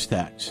gains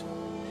tax.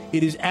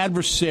 It is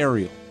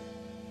adversarial.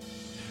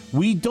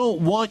 We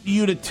don't want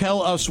you to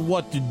tell us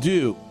what to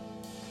do.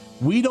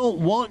 We don't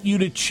want you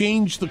to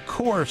change the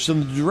course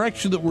and the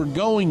direction that we're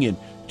going in.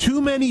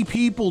 Too many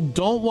people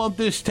don't want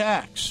this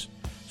tax,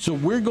 so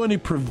we're going to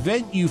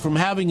prevent you from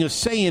having a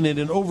say in it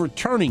and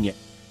overturning it.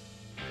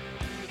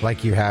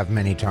 Like you have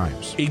many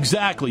times.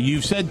 Exactly.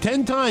 You've said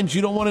 10 times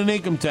you don't want an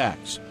income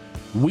tax.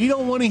 We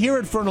don't want to hear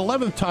it for an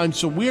 11th time,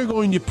 so we're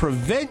going to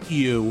prevent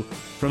you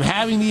from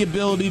having the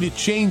ability to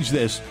change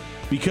this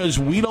because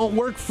we don't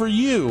work for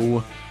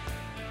you.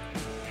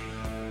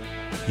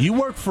 You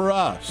work for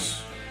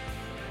us.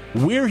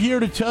 We're here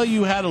to tell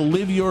you how to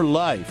live your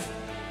life.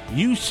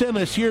 You sent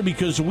us here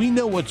because we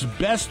know what's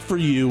best for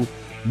you,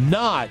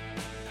 not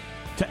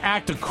to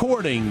act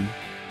according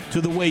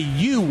to the way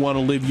you want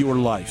to live your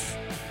life.